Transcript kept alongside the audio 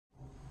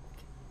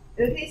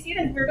Okay,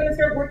 students, we're going to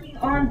start working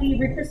on the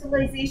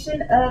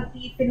recrystallization of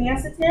the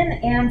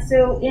phenacetin. And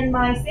so in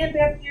my sand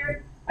bath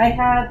here, I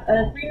have 3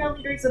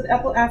 milliliters of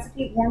ethyl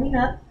acetate warming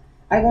up.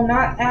 I will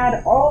not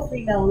add all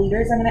 3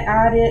 milliliters. I'm going to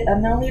add it a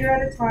milliliter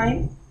at a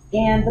time.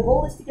 And the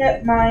goal is to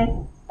get my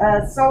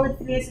solid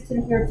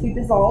phenacetin here to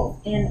dissolve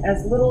in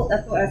as little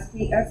ethyl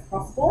acetate as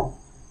possible.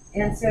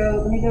 And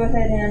so let me go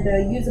ahead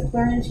and use a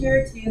plunge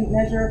here to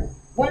measure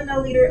 1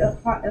 milliliter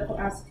of hot ethyl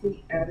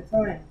acetate at a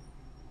time.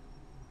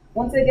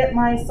 Once I get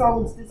my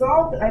solids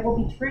dissolved, I will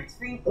be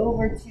transferring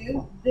over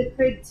to the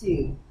Craig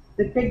tube.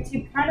 The Craig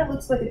tube kind of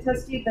looks like a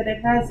test tube, but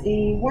it has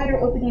a wider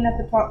opening at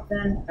the top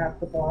than at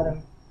the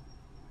bottom.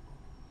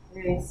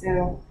 Okay,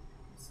 so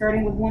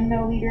starting with 1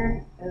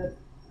 milliliter of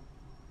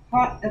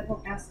hot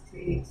ethyl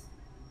acetate.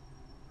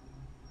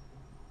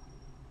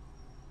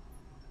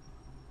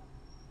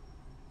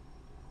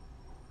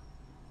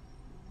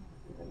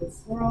 Give it a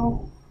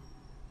swirl.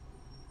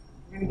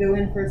 I'm going to go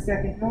in for a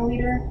 2nd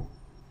milliliter.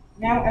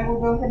 Now I will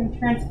go ahead and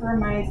transfer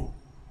my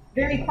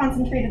very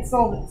concentrated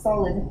solid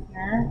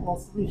here, well,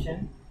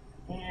 solution,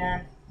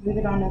 and move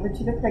it on over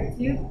to the Craig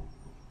tube.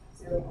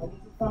 So I'll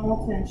use a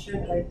funnel to ensure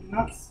that I do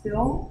not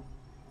spill.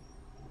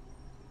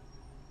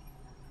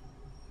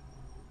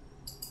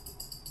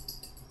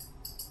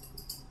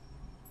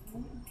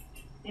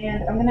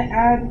 And I'm going to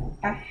add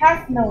a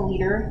 ½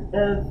 milliliter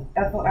of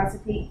ethyl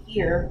acetate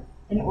here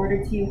in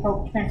order to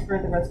help transfer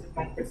the rest of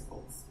my crystals.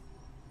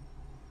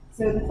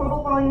 So the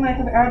total volume I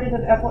have added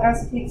of ethyl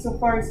acetate so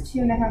far is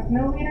 2½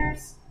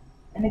 milliliters.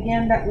 And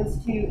again, that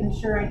was to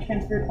ensure I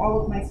transferred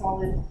all of my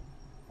solid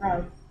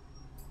from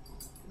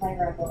my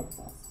rainbow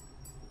sauce.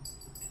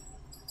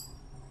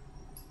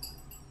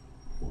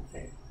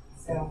 Okay,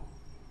 so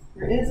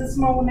there is a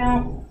small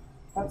amount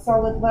of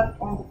solid left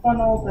on the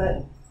funnel,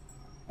 but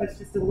that's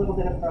just a little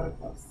bit of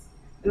product loss.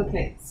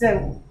 Okay,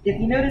 so if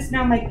you notice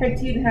now my Craig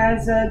tube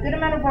has a good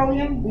amount of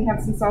volume. We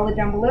have some solid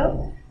down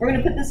below. We're going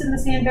to put this in the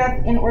sand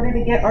bath in order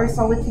to get our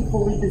solid to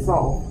fully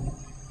dissolve.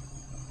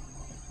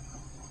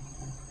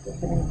 Go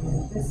ahead and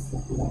do this.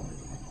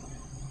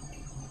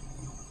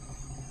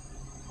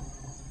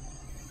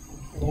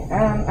 Okay,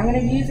 I'm going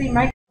to use a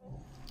micro,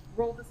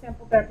 roll the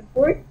sample back and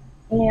forth,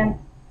 and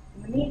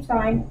in the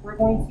meantime, we're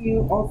going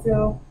to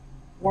also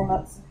warm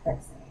up some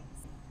hexanes.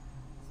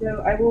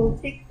 So I will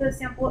take the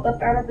sample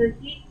up out of the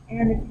heat,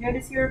 and if you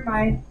notice here,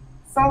 my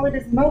solid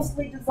is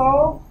mostly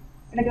dissolved.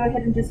 I'm going to go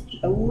ahead and just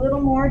heat a little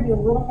more, do a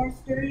little more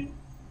stirring.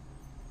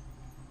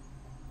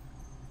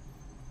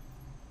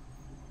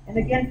 And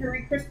again, for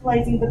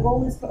recrystallizing, the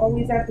goal is to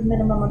always add the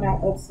minimum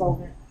amount of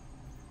solvent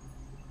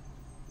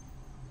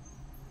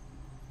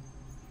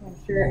to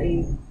ensure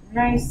a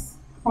nice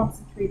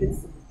concentrated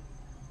solution.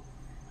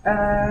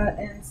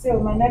 And so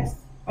my next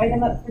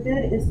item up for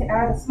bid is to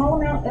add a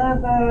small amount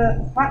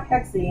of hot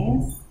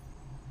hexanes,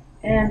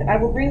 and I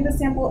will bring the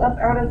sample up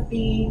out of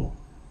the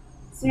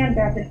sand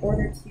bath in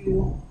order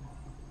to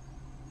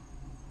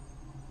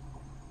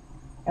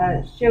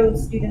show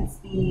students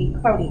the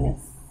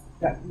cloudiness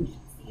that we should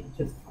see in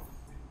just a moment.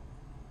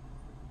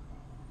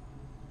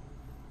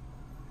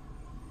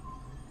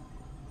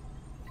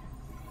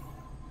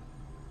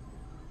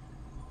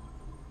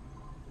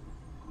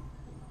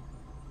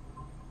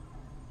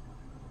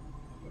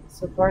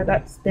 So far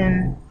that's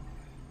been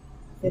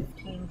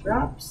 15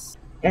 drops.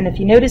 And if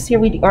you notice here,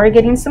 we are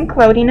getting some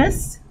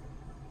cloudiness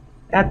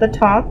at the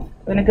top.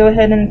 I'm going to go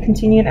ahead and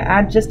continue to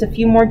add just a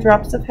few more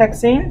drops of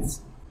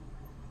hexanes.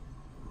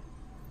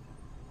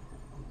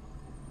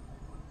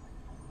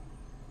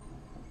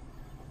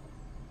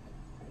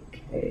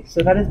 Okay,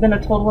 so that has been a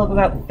total of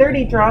about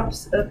 30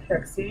 drops of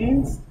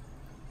hexanes.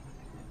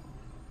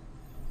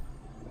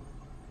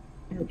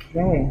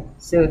 Okay,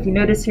 so if you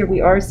notice here,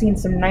 we are seeing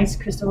some nice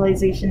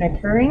crystallization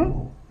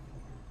occurring.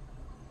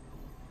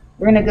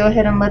 We're going to go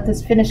ahead and let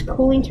this finish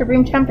cooling to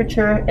room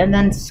temperature and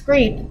then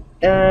scrape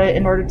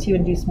in order to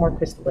induce more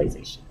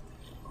crystallization.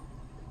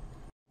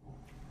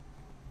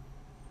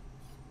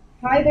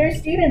 Hi there,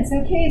 students.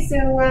 Okay,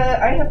 so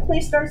I have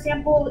placed our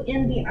sample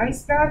in the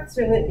ice bath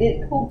so that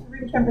it cooled to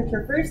room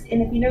temperature first.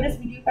 And if you notice,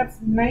 we do have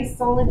some nice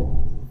solid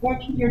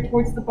forming here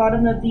towards the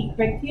bottom of the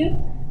Craig tube.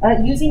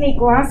 Using a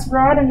glass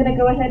rod, I'm going to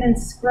go ahead and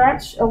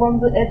scratch along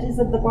the edges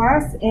of the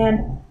glass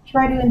and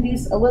try to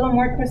induce a little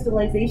more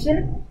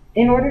crystallization.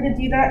 In order to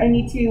do that, I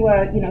need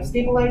to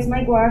stabilize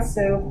my glass.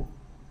 So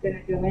I'm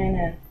going to go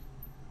in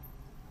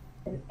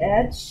and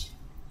edge.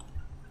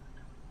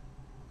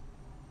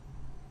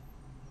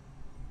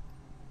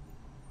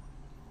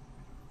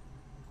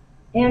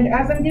 And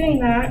as I'm doing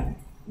that,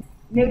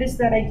 notice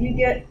that I do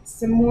get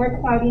some more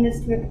cloudiness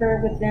to occur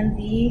within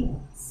the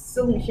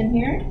solution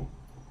here.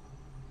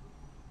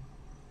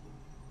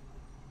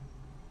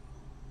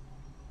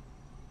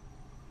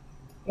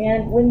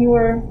 And when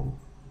you're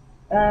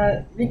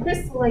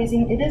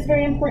recrystallizing, it is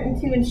very important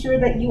to ensure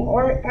that you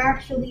are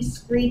actually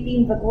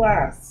scraping the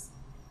glass.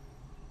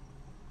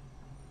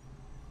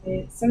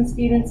 Okay. Some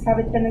students have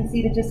a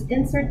tendency to just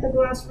insert the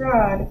glass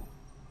rod,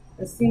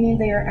 assuming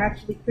they are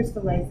actually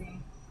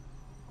crystallizing.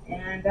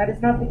 And that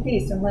is not the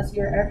case unless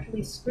you're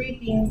actually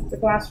scraping the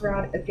glass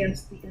rod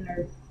against the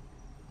inner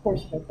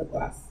portion of the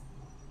glass.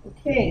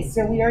 Okay,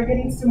 so we are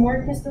getting some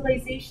more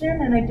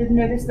crystallization, and I did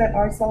notice that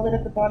our solid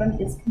at the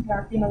bottom is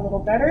compacting a little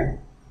better.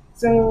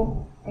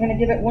 So I'm going to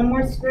give it one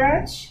more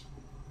scratch,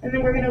 and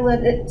then we're going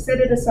to set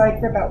it aside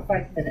for about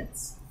 5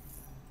 minutes.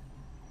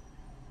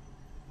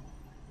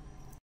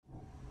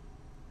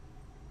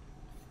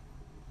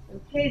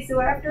 Okay,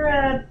 so after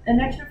an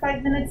extra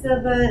 5 minutes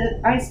of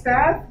ice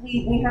bath,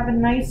 we have a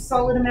nice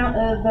solid amount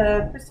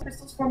of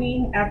crystals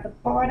forming at the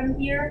bottom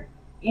here,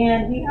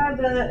 and we have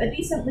a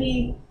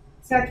decently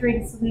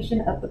saturated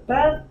solution up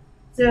above.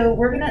 So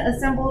we're going to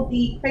assemble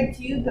the Craig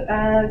tube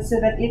so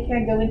that it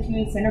can go into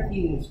a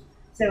centrifuge.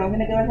 So I'm going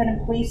to go ahead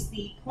and place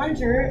the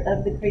plunger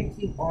of the Craig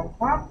tube on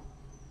top,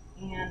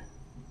 and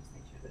just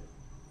make sure that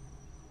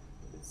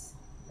it's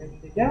ready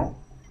to go.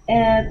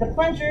 And the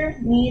plunger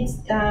needs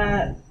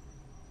a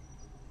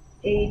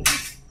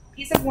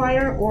piece of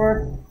wire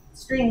or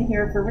string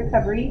here for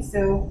recovery.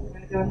 So we're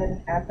going to go ahead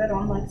and add that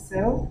on like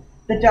so.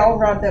 The dowel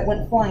rod that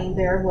went flying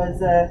there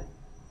was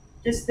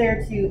just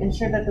there to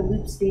ensure that the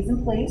loop stays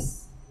in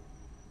place.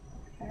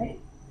 Okay.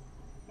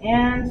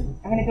 And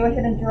I'm going to go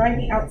ahead and dry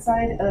the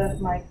outside of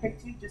my Craig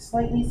tube just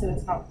slightly so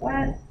it's not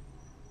wet.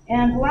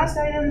 And the last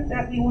item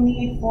that we will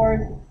need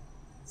for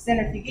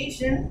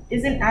centrifugation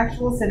is an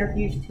actual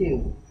centrifuge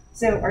tube.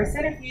 So our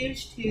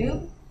centrifuge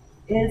tube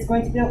is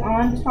going to go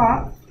on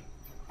top,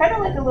 kind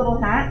of like a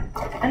little hat,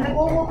 and the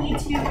goal will be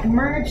to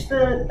merge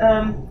the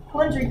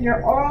plunger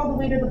here all the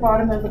way to the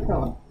bottom of the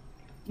cone.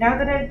 Now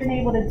that I've been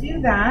able to do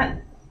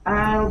that,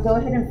 I'll go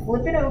ahead and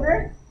flip it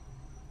over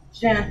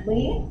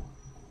gently.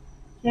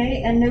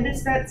 Okay, and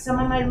notice that some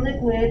of my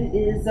liquid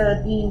is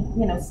being,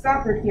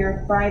 stoppered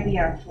here by the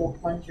actual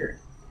plunger.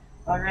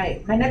 All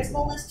right, my next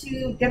goal is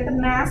to get the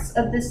mass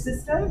of this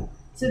system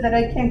so that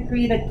I can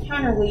create a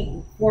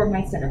counterweight for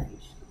my centrifuge.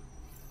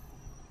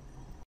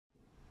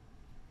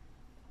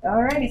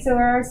 Alrighty, so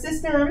our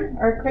system,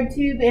 our Craig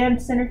tube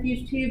and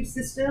centrifuge tube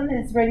system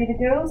is ready to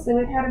go. So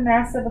it had a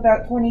mass of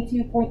about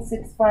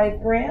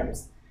 22.65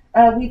 grams.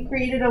 We've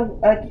created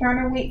a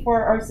counterweight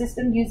for our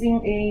system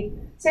using a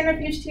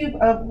centrifuge tube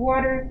of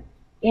water,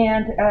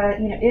 and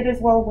it as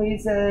well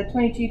weighs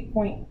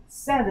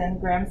 22.7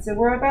 grams. So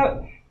we're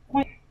about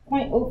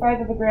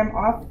 0.05 of a gram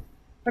off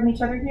from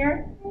each other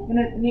here. I'm going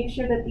to make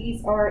sure that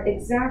these are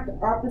exact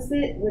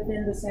opposite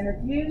within the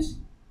centrifuge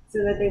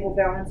so that they will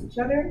balance each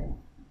other.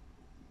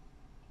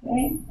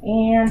 Okay,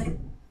 and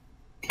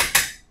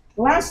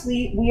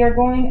lastly, we are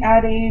going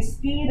at a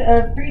speed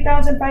of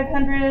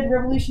 3,500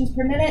 revolutions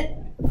per minute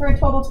for a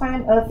total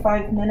time of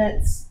 5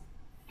 minutes.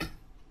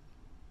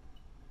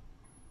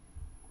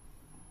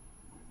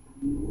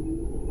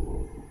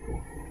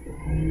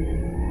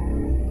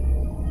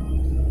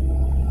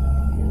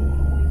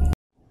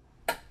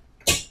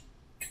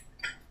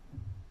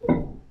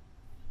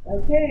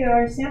 Okay,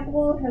 our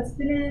sample has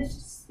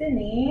finished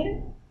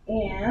spinning,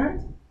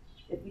 and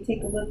if we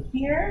take a look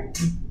here,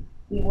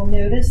 we will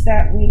notice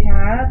that we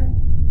have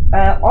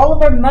all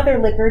of our mother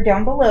liquor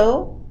down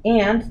below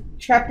and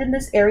trapped in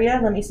this area.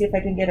 Let me see if I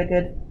can get a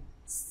good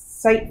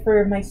sight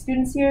for my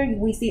students here.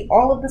 We see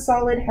all of the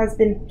solid has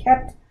been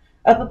kept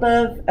up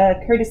above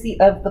courtesy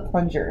of the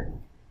plunger.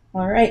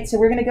 All right, so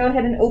we're going to go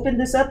ahead and open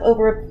this up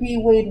over a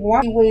pre-weighed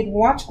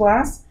watch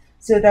glass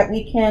so that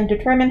we can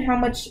determine how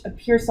much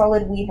pure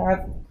solid we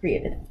have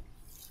created.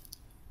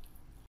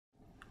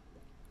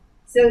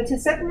 So to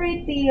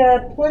separate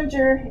the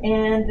plunger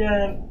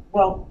and,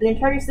 the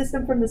entire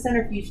system from the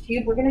centrifuge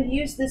tube, we're going to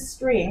use this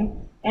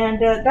string. And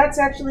that's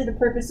actually the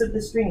purpose of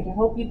the string, to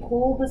help you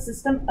pull the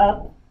system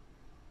up.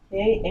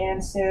 Okay,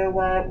 and so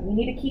we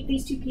need to keep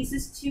these two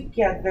pieces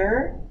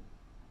together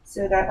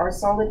so that our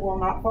solid will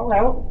not fall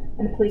out. I'm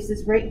going to place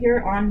this right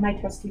here on my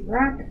test tube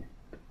rack.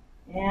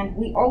 And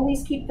we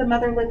always keep the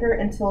mother liquor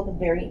until the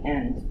very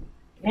end.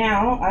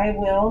 Now I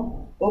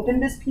will open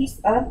this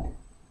piece up,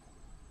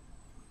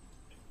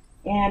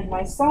 and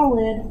my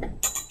solid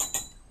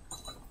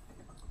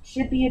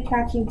should be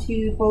attaching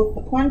to both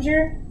the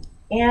plunger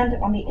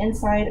and on the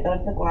inside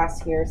of the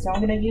glass here. So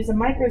I'm going to use a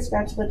micro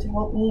spatula to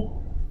help me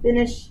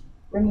finish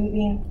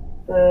removing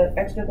the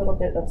extra little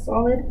bit of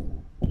solid.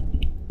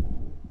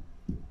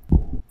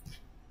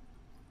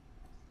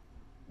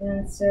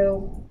 And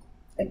so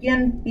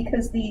again,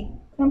 because the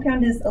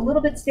compound is a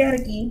little bit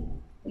staticky,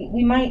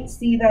 we might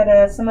see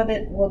that some of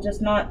it will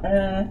just not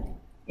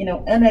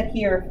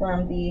unadhere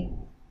from the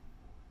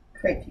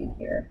Craig tube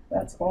here.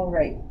 That's all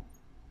right.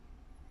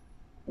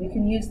 We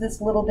can use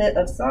this little bit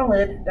of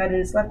solid that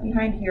is left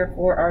behind here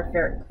for our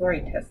ferric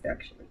chloride test,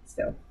 actually.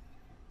 So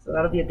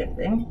that'll be a good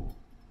thing.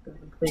 Go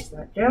ahead and place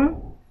that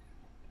down.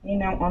 Okay,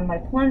 now on my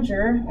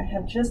plunger, I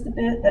have just a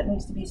bit that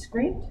needs to be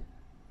scraped.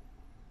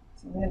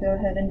 So I'm going to go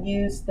ahead and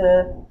use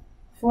the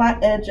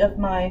flat edge of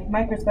my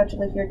micro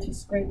spatula here to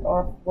scrape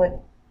off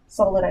what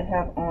solid I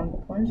have on the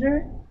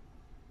plunger.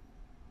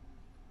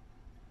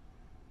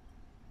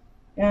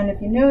 And if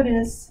you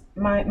notice,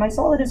 my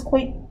solid is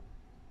quite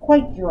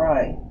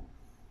dry.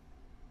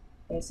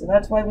 Okay, so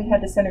that's why we had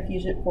to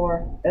centrifuge it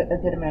for a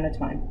good amount of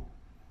time.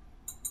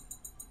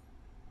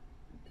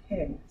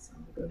 Okay, so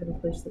I'm going to go ahead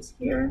and place this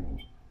here.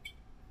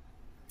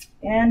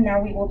 And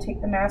now we will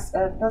take the mass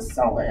of the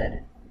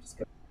solid.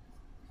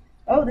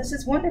 Oh, this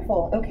is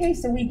wonderful. Okay,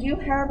 so we do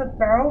have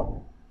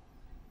about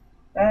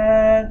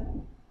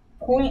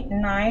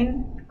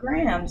 0.9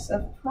 grams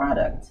of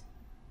product.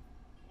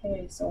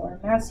 Okay, so our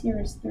mass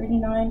here is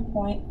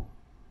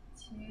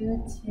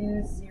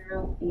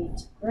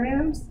 39.2208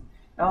 grams.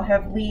 I'll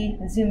have Lee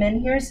zoom in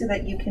here so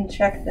that you can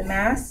check the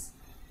mass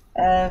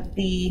of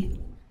the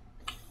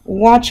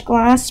watch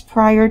glass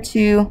prior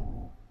to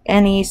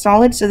any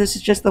solid. So this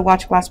is just the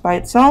watch glass by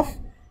itself.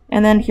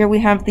 And then here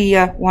we have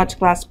the watch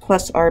glass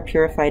plus our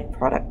purified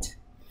product.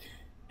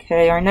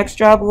 Okay, our next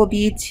job will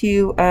be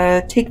to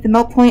take the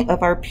melt point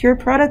of our pure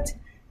product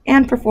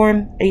and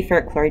perform a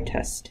ferric chloride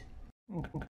test.